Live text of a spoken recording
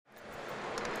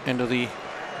Into the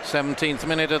 17th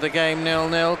minute of the game,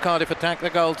 0-0. Cardiff attack the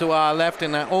goal to our left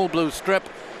in that all-blue strip,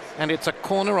 and it's a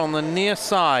corner on the near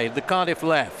side, the Cardiff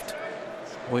left,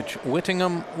 which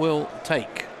Whittingham will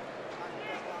take.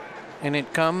 In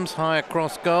it comes, high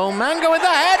across goal. Manga with the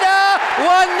header!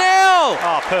 1-0!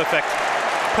 Oh, perfect.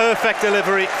 Perfect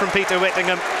delivery from Peter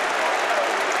Whittingham.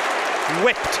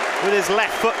 Whipped with his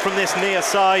left foot from this near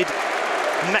side.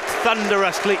 Met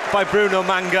thunderously by Bruno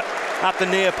Manga at the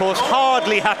near post.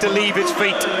 Hardly had to leave his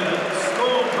feet.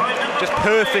 Just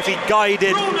perfectly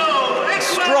guided.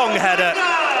 Strong header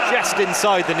just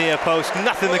inside the near post.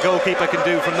 Nothing the goalkeeper can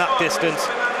do from that distance.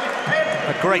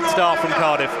 A great start from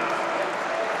Cardiff.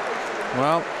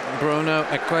 Well, Bruno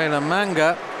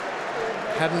Ecuele-Manga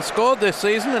hadn't scored this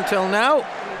season until now,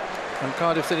 and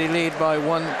Cardiff City lead by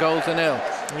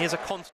 1-0. He is a constant.